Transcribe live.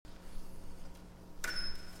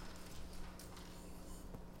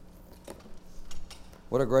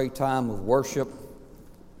What a great time of worship.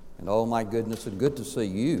 And oh my goodness, and good to see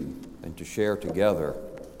you and to share together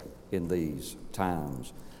in these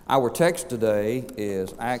times. Our text today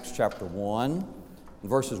is Acts chapter 1,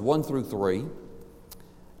 verses 1 through 3.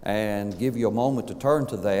 And give you a moment to turn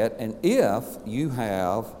to that. And if you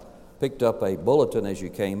have picked up a bulletin as you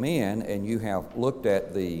came in and you have looked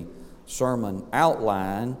at the sermon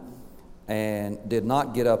outline and did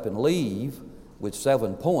not get up and leave with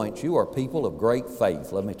 7 points, you are people of great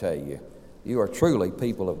faith, let me tell you. You are truly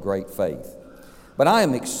people of great faith. But I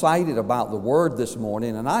am excited about the Word this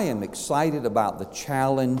morning, and I am excited about the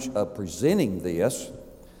challenge of presenting this,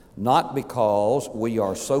 not because we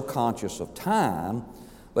are so conscious of time,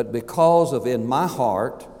 but because of in my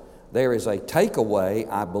heart there is a takeaway,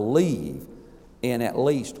 I believe, in at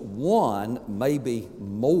least one, maybe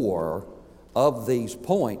more, of these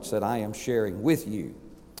points that I am sharing with you.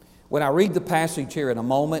 When I read the passage here in a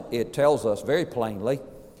moment, it tells us very plainly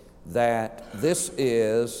that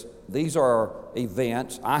these are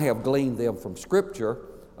events, I have gleaned them from Scripture,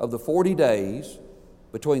 of the 40 days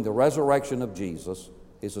between the resurrection of Jesus,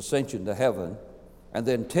 His ascension to heaven, and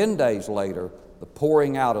then 10 days later, the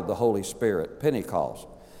pouring out of the Holy Spirit, Pentecost.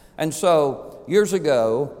 And so, years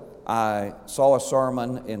ago, I saw a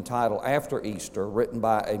sermon entitled After Easter, written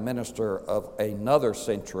by a minister of another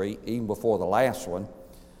century, even before the last one,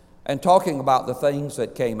 and talking about the things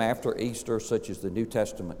that came after Easter, such as the New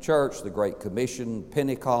Testament church, the Great Commission,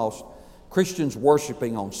 Pentecost, Christians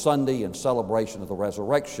worshiping on Sunday in celebration of the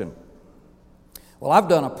resurrection. Well, I've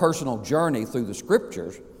done a personal journey through the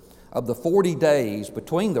Scriptures of the 40 days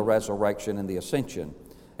between the resurrection and the ascension,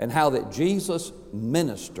 and how that Jesus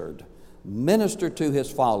ministered to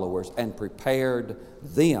His followers and prepared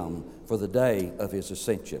them for the day of His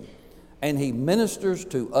ascension. And He ministers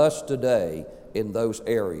to us today in those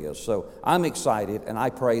areas. So I'm excited, and I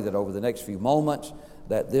pray that over the next few moments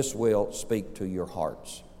that this will speak to your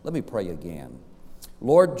hearts. Let me pray again.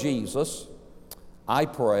 Lord Jesus, I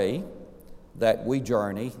pray that we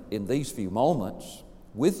journey in these few moments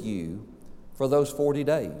with you for those 40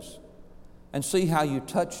 days and see how you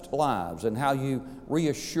touched lives and how you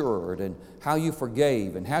reassured and how you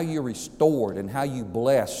forgave and how you restored and how you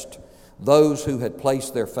blessed those who had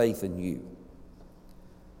placed their faith in you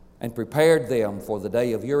and prepared them for the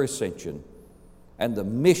day of your ascension and the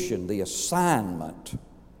mission, the assignment,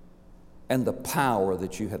 and the power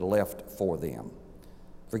that you had left for them.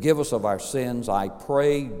 Forgive us of our sins. I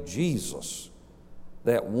pray, Jesus,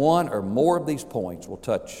 that one or more of these points will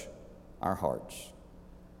touch our hearts.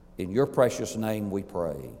 In your precious name we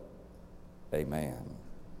pray. Amen.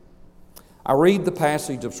 I read the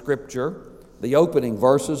passage of Scripture, the opening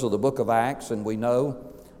verses of the book of Acts, and we know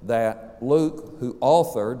that Luke, who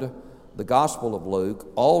authored the Gospel of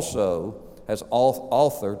Luke, also has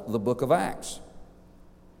authored the book of Acts.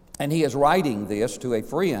 And he is writing this to a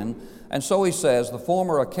friend, and so he says, "The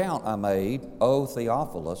former account I made, O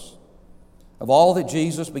Theophilus, of all that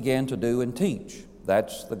Jesus began to do and teach,"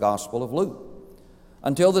 that's the Gospel of Luke,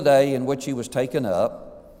 "until the day in which he was taken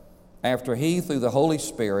up, after he, through the Holy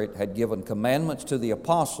Spirit, had given commandments to the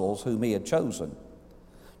apostles whom he had chosen,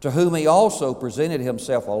 to whom he also presented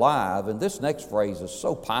himself alive." And this next phrase is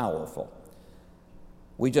so powerful.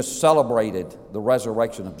 We just celebrated the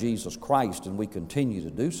resurrection of Jesus Christ, and we continue to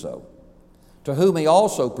do so. "To whom he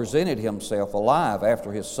also presented himself alive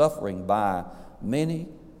after his suffering by many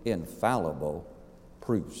infallible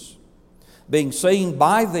proofs, being seen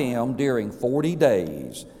by them during 40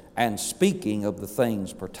 days, and speaking of the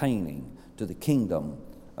things pertaining to the kingdom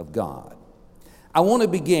of God." I want to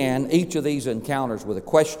begin each of these encounters with a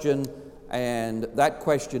question, and that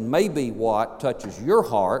question may be what touches your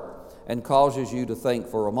heart and causes you to think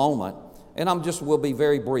for a moment. And will be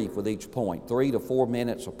very brief with each point, 3 to 4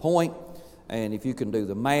 minutes a point, and if you can do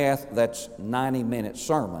the math, that's 90-minute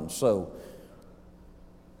sermon. So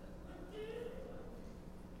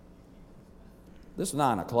this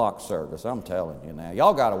 9 o'clock service, I'm telling you now,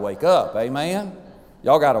 y'all got to wake up, amen?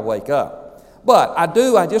 Y'all got to wake up. But I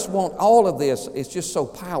just want all of this, it's just so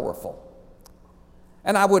powerful.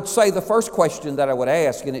 And I would say the first question that I would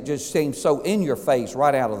ask, and it just seems so in your face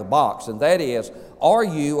right out of the box, and that is, are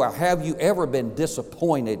you or have you ever been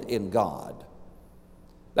disappointed in God?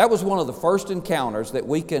 That was one of the first encounters that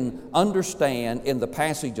we can understand in the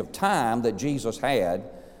passage of time that Jesus had,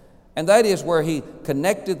 and that is where he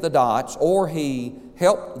connected the dots, or he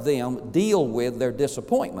helped them deal with their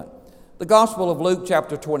disappointment. The Gospel of Luke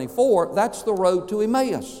chapter 24, that's the road to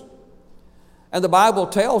Emmaus. And the Bible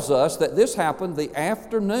tells us that this happened the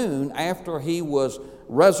afternoon after he was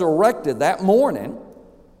resurrected that morning.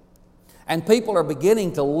 And people are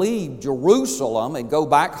beginning to leave Jerusalem and go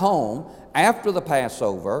back home after the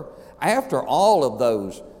Passover, after all of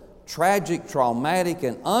those tragic, traumatic,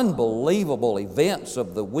 and unbelievable events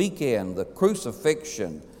of the weekend, the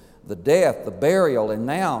crucifixion, the death, the burial, and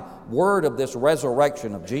now word of this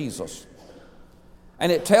resurrection of Jesus.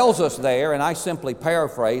 And it tells us there, and I simply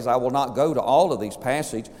paraphrase, I will not go to all of these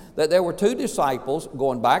passages, that there were two disciples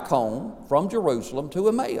going back home from Jerusalem to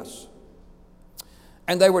Emmaus.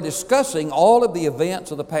 And they were discussing all of the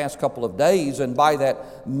events of the past couple of days, and by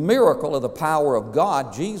that miracle of the power of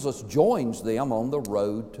God, Jesus joins them on the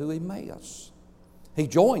road to Emmaus. He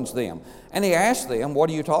joins them, and he asks them, "What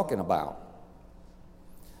are you talking about?"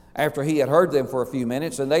 After he had heard them for a few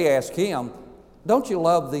minutes, and they asked him, "Don't you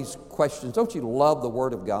love these questions? Don't you love the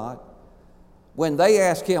Word of God?" When they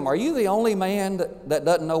asked him, "Are you the only man that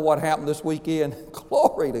doesn't know what happened this weekend?"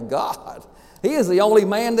 Glory to God. He is the only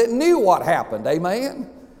man that knew what happened. Amen?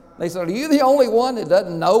 They said, "Are you the only one that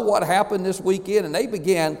doesn't know what happened this weekend?" And they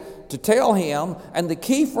began to tell him, and the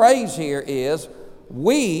key phrase here is,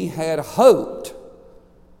 "We had hoped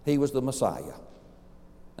he was the Messiah."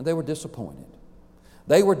 And they were disappointed.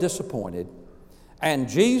 They were disappointed, and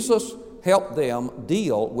Jesus helped them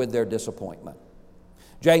deal with their disappointment.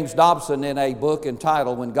 James Dobson, in a book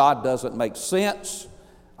entitled "When God Doesn't Make Sense,"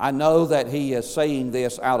 I know that he is saying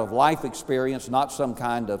this out of life experience, not some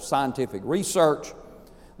kind of scientific research,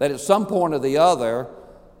 that at some point or the other,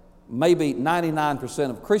 maybe 99%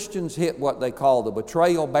 of Christians hit what they call the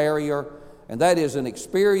betrayal barrier, and that is an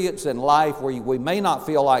experience in life where we may not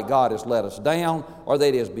feel like God has let us down, or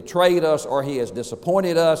that He has betrayed us, or He has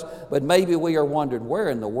disappointed us, but maybe we are wondering, where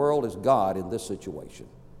in the world is God in this situation?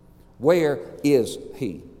 Where is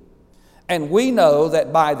He? And we know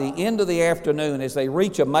that by the end of the afternoon, as they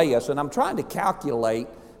reach Emmaus, and I'm trying to calculate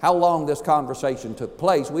how long this conversation took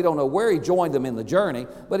place. We don't know where he joined them in the journey,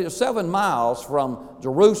 but it's 7 miles from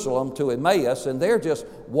Jerusalem to Emmaus, and they're just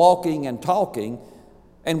walking and talking.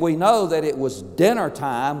 And we know that it was dinner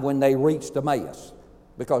time when they reached Emmaus,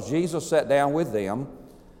 because Jesus sat down with them,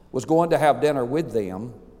 was going to have dinner with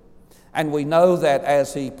them. And we know that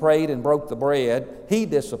as he prayed and broke the bread, he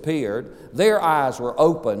disappeared. Their eyes were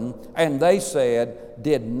open, and they said,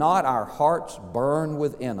 "Did not our hearts burn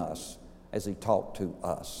within us as he talked to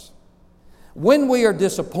us?" When we are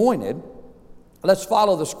disappointed, let's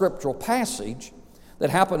follow the scriptural passage that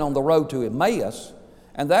happened on the road to Emmaus,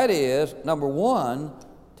 and that is, number one,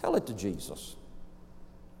 tell it to Jesus.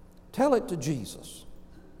 Tell it to Jesus.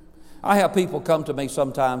 I have people come to me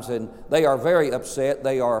sometimes, and they are very upset.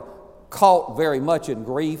 They are caught very much in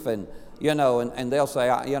grief, and they'll say,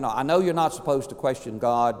 I know you're not supposed to question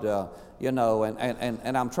God,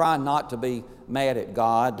 and I'm trying not to be mad at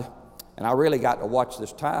God, and I really got to watch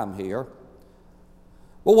this time here.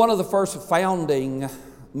 Well, one of the first founding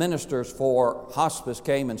ministers for hospice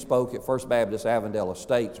came and spoke at First Baptist Avondale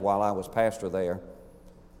Estates while I was pastor there.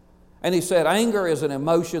 And he said, anger is an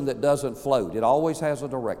emotion that doesn't float. It always has a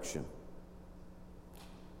direction.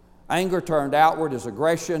 Anger turned outward is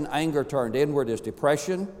aggression. Anger turned inward is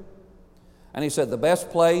depression. And he said the best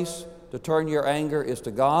place to turn your anger is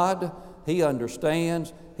to God. He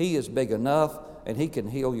understands. He is big enough, and He can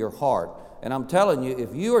heal your heart. And I'm telling you,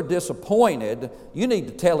 if you are disappointed, you need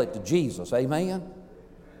to tell it to Jesus. Amen?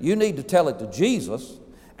 You need to tell it to Jesus.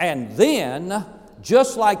 And then,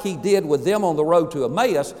 just like He did with them on the road to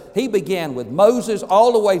Emmaus, He began with Moses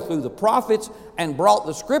all the way through the prophets and brought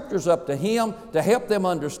the scriptures up to him to help them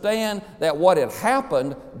understand that what had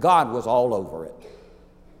happened, God was all over it.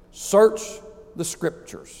 Search the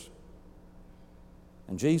scriptures,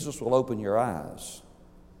 and Jesus will open your eyes,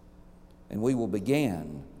 and we will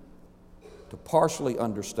begin to partially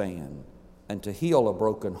understand and to heal a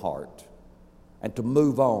broken heart and to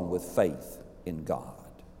move on with faith in God.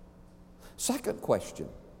 Second question,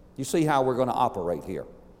 you see how we're going to operate here.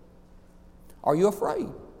 Are you afraid?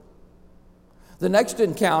 The next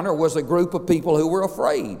encounter was a group of people who were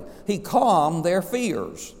afraid. He calmed their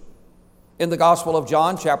fears. In the Gospel of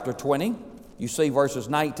John, chapter 20, you see verses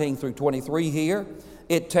 19 through 23 here.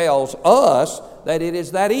 It tells us that it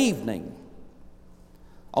is that evening.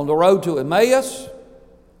 On the road to Emmaus,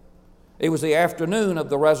 it was the afternoon of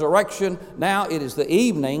the resurrection. Now it is the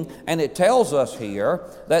evening, and it tells us here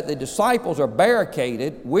that the disciples are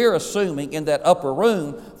barricaded, we're assuming, in that upper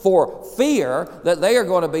room for fear that they are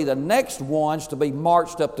going to be the next ones to be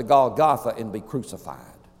marched up to Golgotha and be crucified.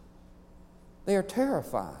 They are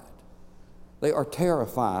terrified. They are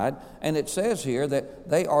terrified, and it says here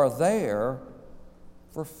that they are there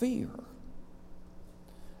for fear.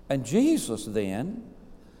 And Jesus then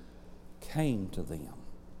came to them.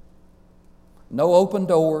 No open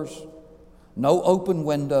doors, no open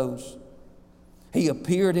windows, He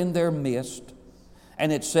appeared in their midst,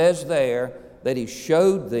 and it says there that He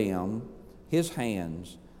showed them His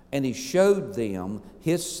hands, and He showed them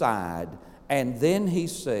His side, and then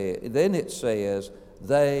it says,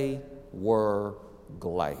 they were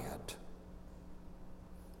glad.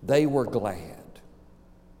 They were glad.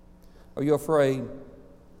 Are you afraid?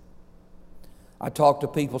 I talk to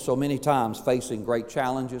people so many times facing great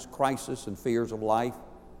challenges, crisis, and fears of life.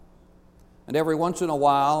 And every once in a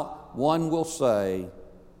while, one will say,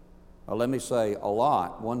 or let me say a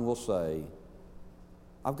lot, one will say,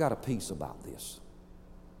 I've got a peace about this.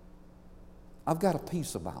 I've got a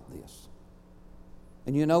peace about this.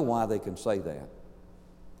 And you know why they can say that?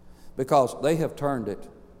 Because they have turned it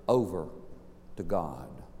over to God.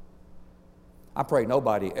 I pray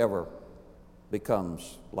nobody ever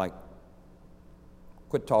becomes like,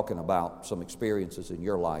 quit talking about some experiences in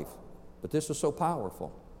your life, but this is so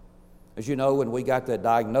powerful. As you know, when we got that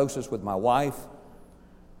diagnosis with my wife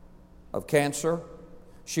of cancer,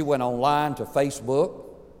 she went online to Facebook,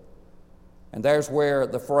 and there's where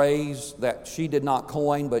the phrase that she did not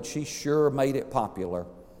coin, but she sure made it popular,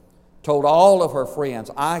 told all of her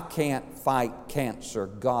friends, I can't fight cancer,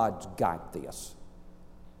 God's got this.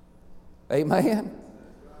 Amen?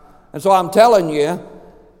 And so I'm telling you,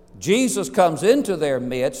 Jesus comes into their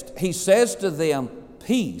midst. He says to them,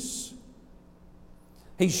 peace.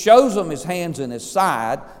 He shows them His hands and His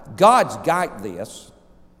side. God's got this.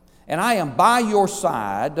 And I am by your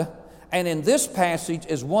side. And in this passage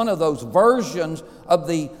is one of those versions of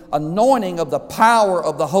the anointing of the power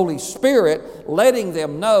of the Holy Spirit, letting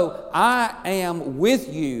them know, I am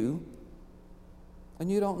with you,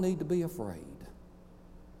 and you don't need to be afraid.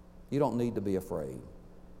 You don't need to be afraid.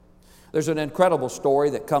 There's an incredible story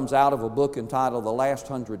that comes out of a book entitled The Last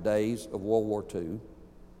 100 Days of World War II.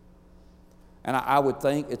 And I would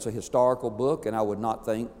think it's a historical book, and I would not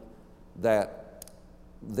think that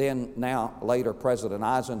later President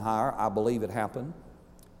Eisenhower, I believe it happened.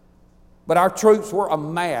 But our troops were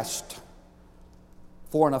amassed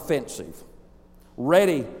for an offensive,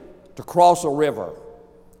 ready to cross a river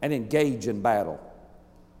and engage in battle.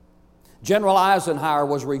 General Eisenhower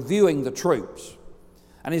was reviewing the troops.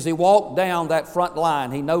 And as he walked down that front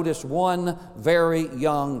line, he noticed one very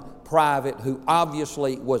young private who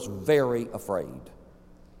obviously was very afraid.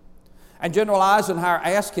 And General Eisenhower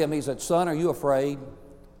asked him, he said, son, are you afraid?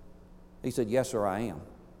 He said, yes, sir, I am.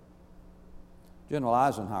 General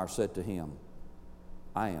Eisenhower said to him,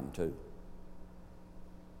 I am too.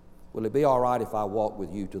 Will it be all right if I walk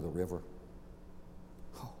with you to the river?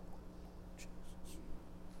 Oh, Jesus.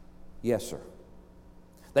 Yes, sir.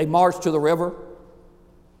 They marched to the river.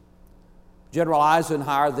 General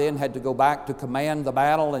Eisenhower then had to go back to command the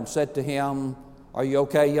battle and said to him, are you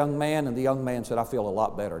okay, young man? And the young man said, I feel a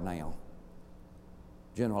lot better now.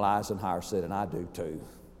 General Eisenhower said, and I do too.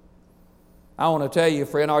 I want to tell you,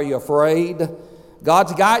 friend, are you afraid?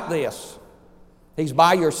 God's got this. He's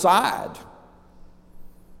by your side.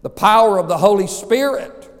 The power of the Holy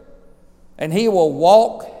Spirit. And He will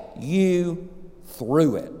walk you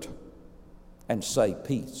through it and say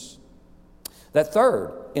peace. That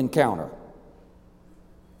third encounter.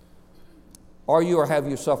 Are you or have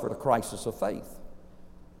you suffered a crisis of faith?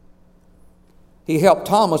 He helped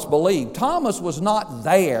Thomas believe. Thomas was not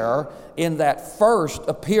there in that first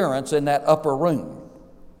appearance in that upper room.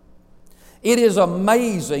 It is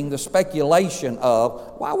amazing the speculation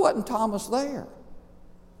of, why wasn't Thomas there?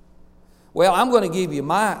 Well, I'm going to give you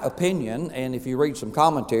my opinion, and if you read some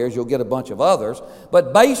commentaries, you'll get a bunch of others.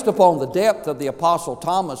 But based upon the depth of the Apostle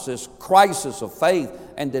Thomas's crisis of faith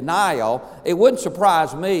and denial, it wouldn't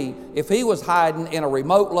surprise me if he was hiding in a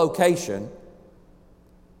remote location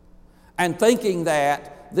and thinking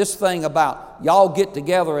that this thing about y'all get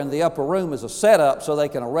together in the upper room is a setup so they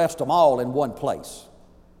can arrest them all in one place.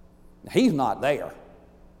 He's not there.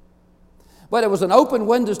 But it was an open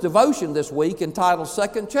windows devotion this week entitled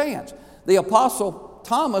Second Chance. The Apostle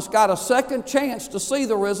Thomas got a second chance to see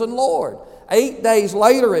the risen Lord. 8 days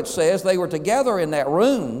later, it says, they were together in that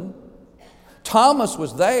room. Thomas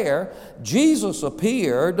was there. Jesus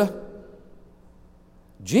appeared,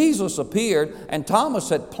 and Thomas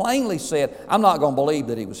had plainly said, I'm not going to believe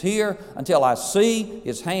that He was here until I see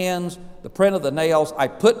His hands, the print of the nails. I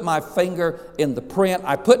put my finger in the print.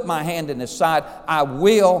 I put my hand in His side. I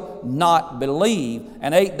will not believe.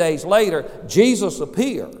 And 8 days later, Jesus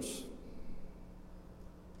appears.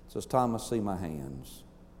 Says, Thomas, see my hands.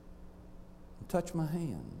 Touch my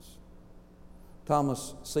hands.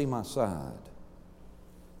 Thomas, see my side.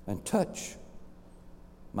 And touch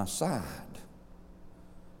my side.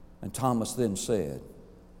 And Thomas then said,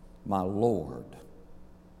 my Lord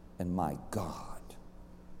and my God.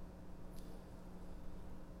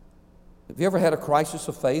 Have you ever had a crisis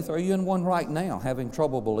of faith? Or are you in one right now, having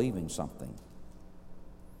trouble believing something?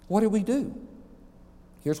 What do?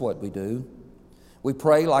 Here's what we do. We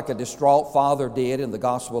pray like a distraught father did in the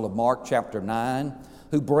Gospel of Mark chapter 9,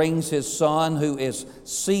 who brings his son who is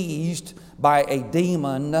seized by a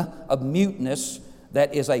demon of muteness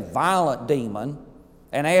that is a violent demon,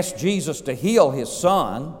 and asks Jesus to heal his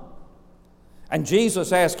son. And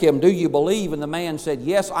Jesus asked him, "Do you believe?" And the man said,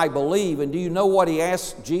 "Yes, I believe." And do you know what he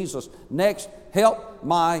asked Jesus next? "Help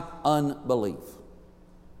my unbelief."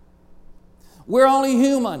 We're only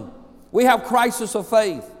human. We have crisis of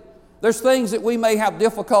faith. There's things that we may have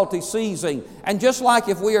difficulty seizing. And just like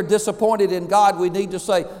if we are disappointed in God, we need to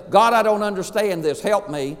say, "God, I don't understand this. Help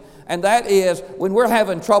me." And that is, when we're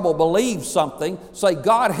having trouble believe something, say,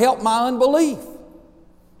 "God, help my unbelief.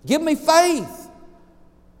 Give me faith."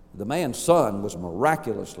 The man's son was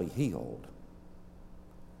miraculously healed.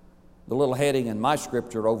 The little heading in my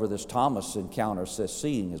scripture over this Thomas encounter says,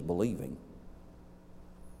 "Seeing is believing."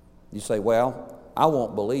 You say, "Well, I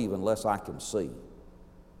won't believe unless I can see."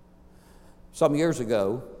 Some years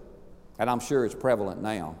ago, and I'm sure it's prevalent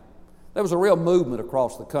now, there was a real movement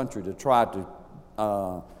across the country to try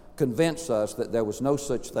to convince us that there was no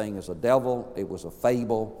such thing as a devil. It was a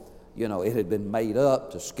fable. It had been made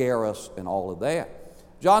up to scare us and all of that.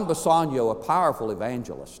 John Bassanio, a powerful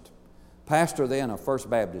evangelist, pastor then of First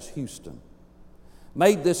Baptist Houston,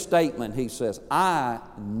 made this statement. He says, "I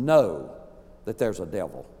know that there's a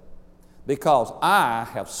devil because I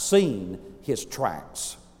have seen his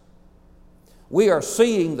tracks." We are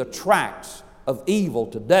seeing the tracks of evil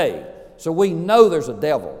today, so we know there's a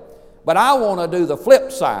devil. But I want to do the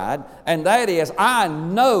flip side, and that is, I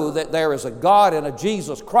know that there is a God and a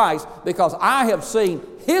Jesus Christ because I have seen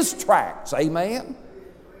his tracks. Amen?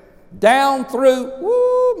 Down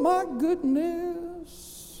through, my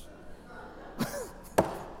goodness.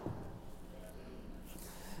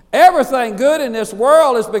 Everything good in this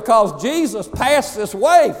world is because Jesus passed this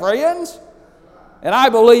way, friends. And I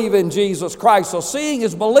believe in Jesus Christ. So seeing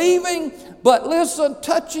is believing, but listen,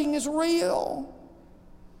 touching is real.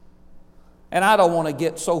 And I don't want to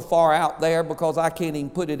get so far out there because I can't even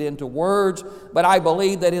put it into words, but I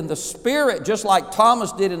believe that in the Spirit, just like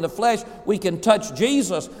Thomas did in the flesh, we can touch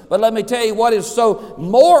Jesus. But let me tell you what is so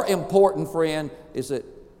more important, friend, is that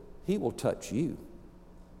he will touch you.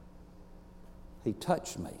 He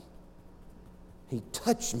touched me. He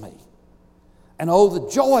touched me. And oh, the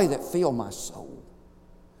joy that filled my soul.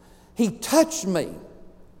 He touched me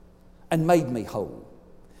and made me whole.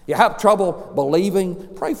 You have trouble believing?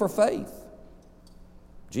 Pray for faith.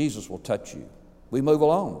 Jesus will touch you. We move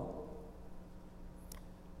along.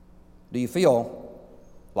 Do you feel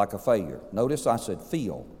like a failure? Notice I said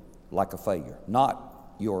feel like a failure,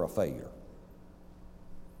 not you're a failure.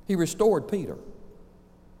 He restored Peter.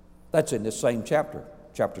 That's in this same chapter,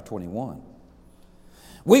 chapter 21.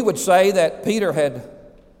 We would say that Peter had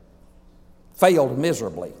failed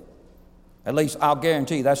miserably. At least I'll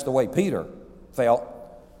guarantee that's the way Peter felt.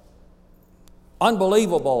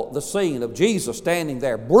 Unbelievable, the scene of Jesus standing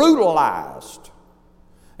there, brutalized.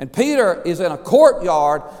 And Peter is in a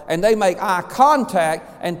courtyard, and they make eye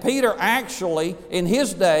contact, and Peter actually, in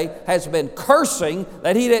his day, has been cursing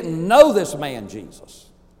that he didn't know this man, Jesus.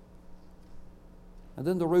 And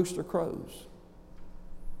then the rooster crows.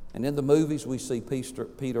 And in the movies, we see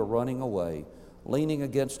Peter running away, leaning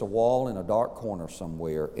against a wall in a dark corner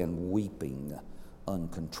somewhere and weeping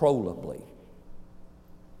uncontrollably.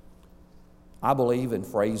 I believe in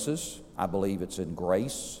phrases, I believe it's in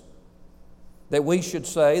grace, that we should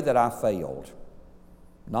say that I failed,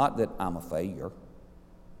 not that I'm a failure.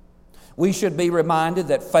 We should be reminded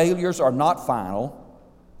that failures are not final.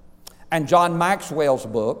 And John Maxwell's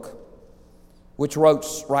book, which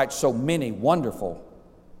writes so many wonderful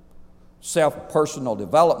self-personal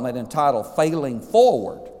development entitled Failing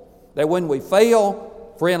Forward, that when we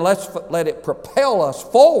fail, friend, let's let it propel us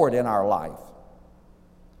forward in our life.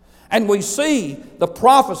 And we see the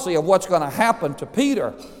prophecy of what's going to happen to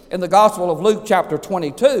Peter in the Gospel of Luke chapter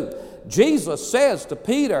 22. Jesus says to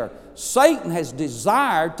Peter, Satan has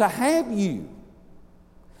desired to have you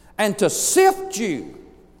and to sift you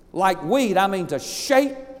like wheat. I mean, to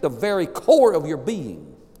shape the very core of your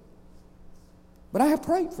being. But I have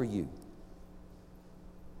prayed for you.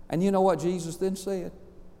 And you know what Jesus then said?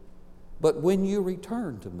 But when you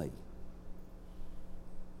return to me,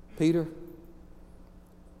 Peter,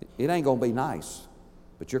 it ain't going to be nice,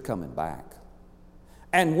 but you're coming back.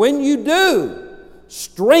 And when you do,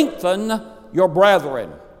 strengthen your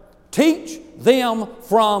brethren. Teach them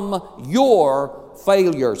from your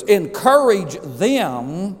failures. Encourage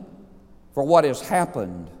them for what has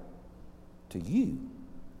happened to you.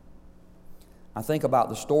 I think about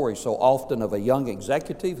the story so often of a young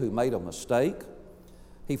executive who made a mistake.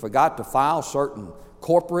 He forgot to file certain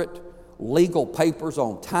corporate legal papers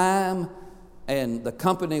on time, and the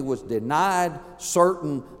company was denied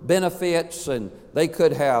certain benefits, and they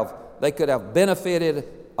could have benefited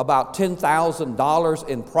about $10,000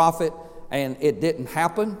 in profit, and it didn't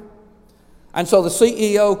happen. And so the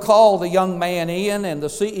CEO called the young man in, and the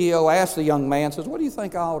CEO asked the young man, says, "What do you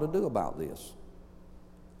think I ought to do about this?"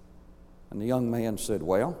 And the young man said,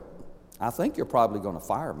 "Well, I think you're probably going to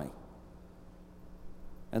fire me."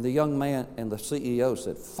 And the young man and the CEO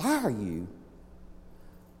said, "Fire you?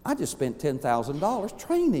 I just spent $10,000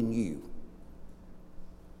 training you."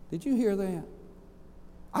 Did you hear that?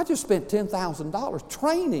 I just spent $10,000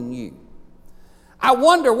 training you. I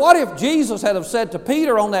wonder, what if Jesus had have said to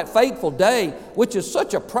Peter on that fateful day, which is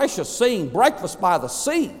such a precious scene, breakfast by the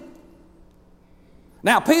sea.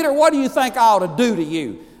 "Now, Peter, what do you think I ought to do to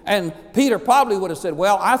you?" And Peter probably would have said,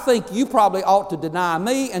 "Well, I think you probably ought to deny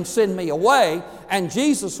me and send me away." And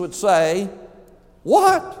Jesus would say,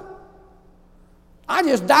 "What? I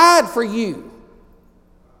just died for you.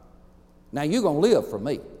 Now you're going to live for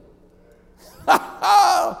me."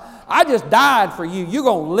 I just died for you. You're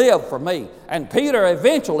going to live for me. And Peter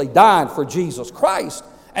eventually died for Jesus Christ.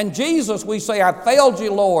 And Jesus, we say, "I failed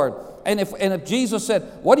you, Lord." And if Jesus said,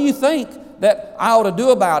 "What do you think that I ought to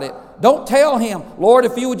do about it?" Don't tell him, "Lord,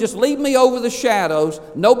 if you would just leave me over the shadows,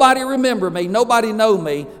 nobody remember me, nobody know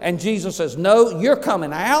me." And Jesus says, "No, you're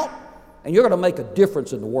coming out and you're going to make a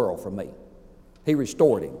difference in the world for me." He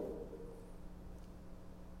restored him.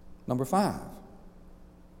 Number 5.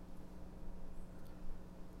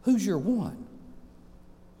 Who's your one?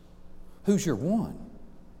 Who's your one?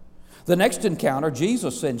 The next encounter,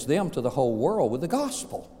 Jesus sends them to the whole world with the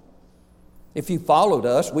gospel. If you followed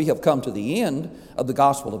us, we have come to the end of the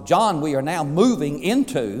Gospel of John. We are now moving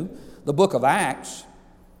into the book of Acts.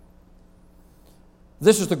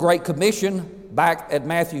 This is the Great Commission back at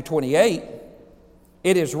Matthew 28.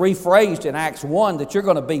 It is rephrased in Acts 1 that you're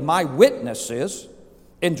going to be my witnesses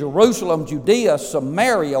in Jerusalem, Judea,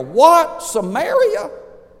 Samaria. What? Samaria?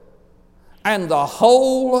 And the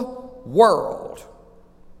whole world.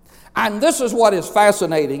 And this is what is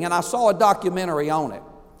fascinating, and I saw a documentary on it,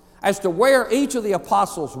 as to where each of the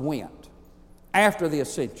apostles went after the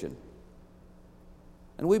ascension.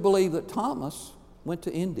 And we believe that Thomas went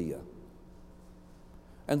to India.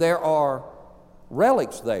 And there are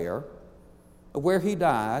relics there of where he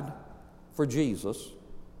died for Jesus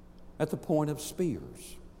at the point of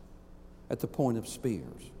spears. At the point of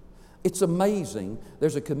spears. It's amazing.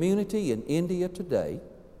 There's a community in India today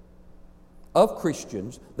of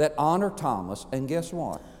Christians that honor Thomas, and guess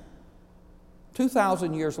what?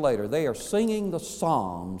 2,000 years later, they are singing the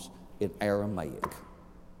Psalms in Aramaic.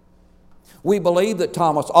 We believe that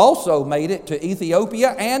Thomas also made it to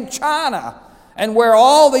Ethiopia and China, and where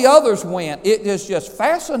all the others went. It is just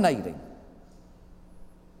fascinating.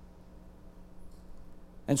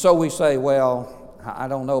 And so we say, well, I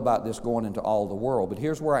don't know about this going into all the world, but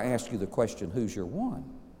here's where I ask you the question, who's your one?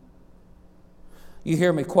 You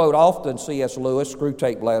hear me quote often C.S. Lewis,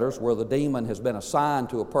 Screwtape Letters, where the demon has been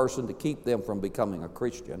assigned to a person to keep them from becoming a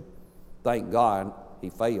Christian. Thank God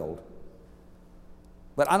he failed.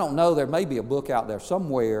 But I don't know, there may be a book out there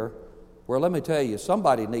somewhere where, let me tell you,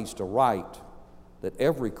 somebody needs to write that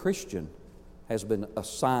every Christian has been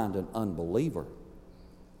assigned an unbeliever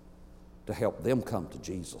to help them come to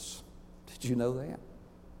Jesus. Did you know that?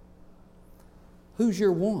 Who's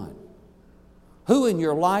your one? Who in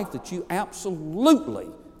your life that you absolutely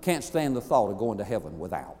can't stand the thought of going to heaven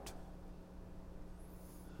without?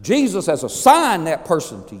 Jesus has assigned that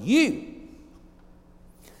person to you.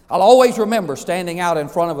 I'll always remember standing out in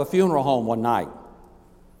front of a funeral home one night,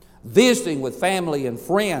 visiting with family and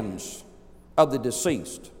friends of the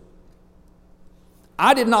deceased.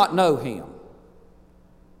 I did not know him.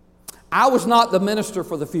 I was not the minister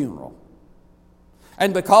for the funeral.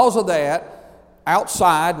 And because of that,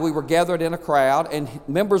 outside, we were gathered in a crowd, and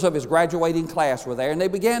members of his graduating class were there, and they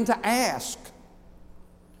began to ask,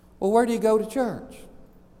 "Well, where do you go to church?"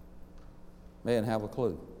 They didn't have a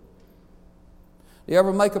clue. "Do you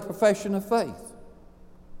ever make a profession of faith?"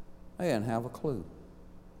 They didn't have a clue.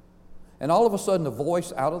 And all of a sudden, a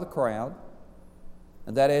voice out of the crowd,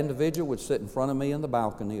 and that individual would sit in front of me in the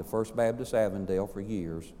balcony of First Baptist Avondale for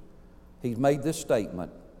years. He made this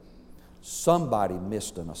statement, "Somebody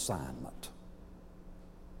missed an assignment."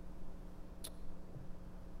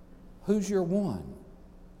 Who's your one?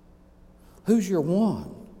 Who's your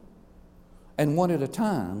one? And one at a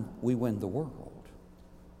time, we win the world.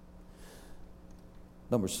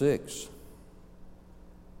 Number 6.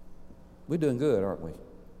 We're doing good, aren't we?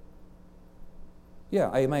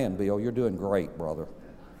 Yeah, amen, Bill. You're doing great, brother.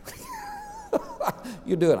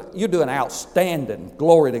 You're doing outstanding.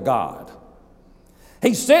 Glory to God.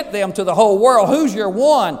 He sent them to the whole world. Who's your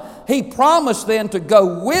one? He promised then to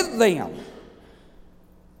go with them.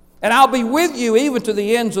 And I'll be with you even to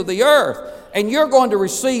the ends of the earth. And you're going to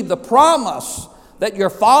receive the promise that your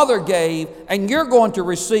Father gave, and you're going to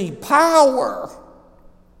receive power.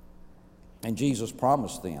 And Jesus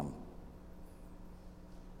promised them,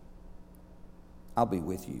 I'll be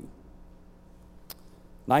with you.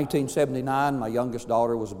 1979, my youngest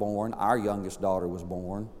daughter was born. Our youngest daughter was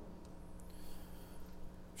born.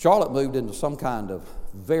 Charlotte moved into some kind of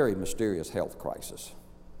very mysterious health crisis.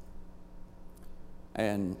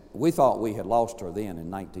 And we thought we had lost her then in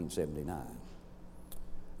 1979.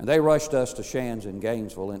 And they rushed us to Shands in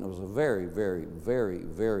Gainesville, and it was a very, very, very,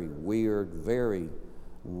 very weird, very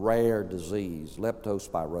rare disease,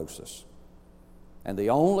 leptospirosis. And the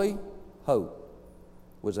only hope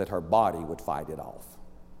was that her body would fight it off.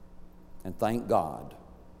 And thank God,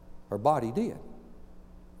 her body did.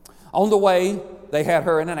 On the way, they had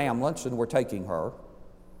her in an ambulance and were taking her.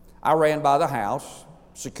 I ran by the house,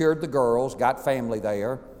 secured the girls, got family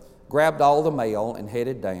there, grabbed all the mail, and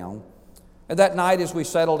headed down. And that night, as we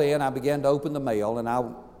settled in, I began to open the mail, and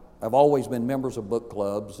I've always been members of book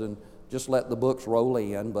clubs and just let the books roll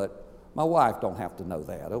in, but my wife don't have to know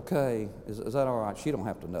that, okay? Is that all right? She don't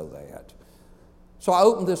have to know that. So I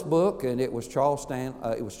opened this book, and it was Charles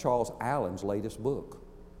Allen's latest book,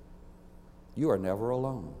 You Are Never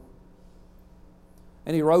Alone.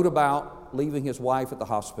 And he wrote about leaving his wife at the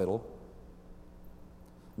hospital,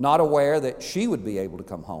 not aware that she would be able to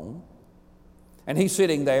come home. And he's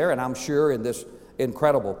sitting there, and I'm sure in this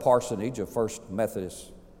incredible parsonage of First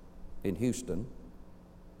Methodist in Houston,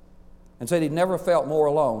 and said he'd never felt more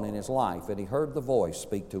alone in his life, and he heard the voice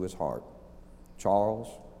speak to his heart, Charles,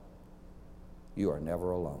 you are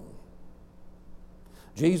never alone.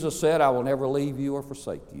 Jesus said, I will never leave you or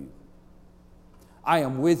forsake you. I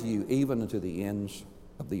am with you even unto the ends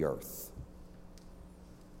of the earth.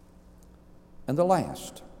 And the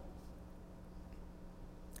last,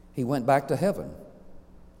 he went back to heaven,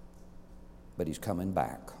 but he's coming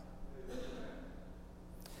back.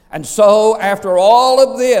 And so, after all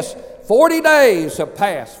of this, 40 days have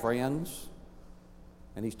passed, friends,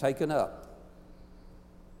 and he's taken up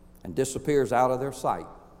and disappears out of their sight.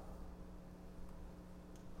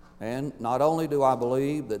 And not only do I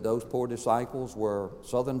believe that those poor disciples were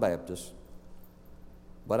Southern Baptists,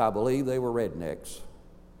 but I believe they were rednecks.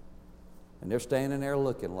 And they're standing there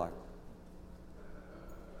looking like,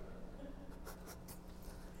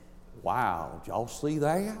 wow, did y'all see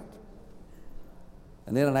that?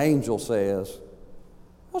 And then an angel says,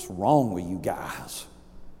 what's wrong with you guys?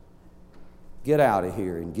 Get out of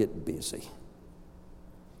here and get busy.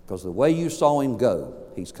 Because the way you saw him go,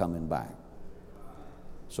 he's coming back.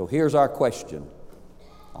 So here's our question.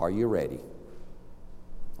 Are you ready?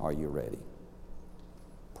 Are you ready?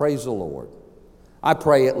 Praise the Lord. I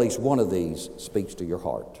pray at least one of these speaks to your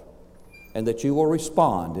heart, and that you will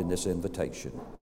respond in this invitation.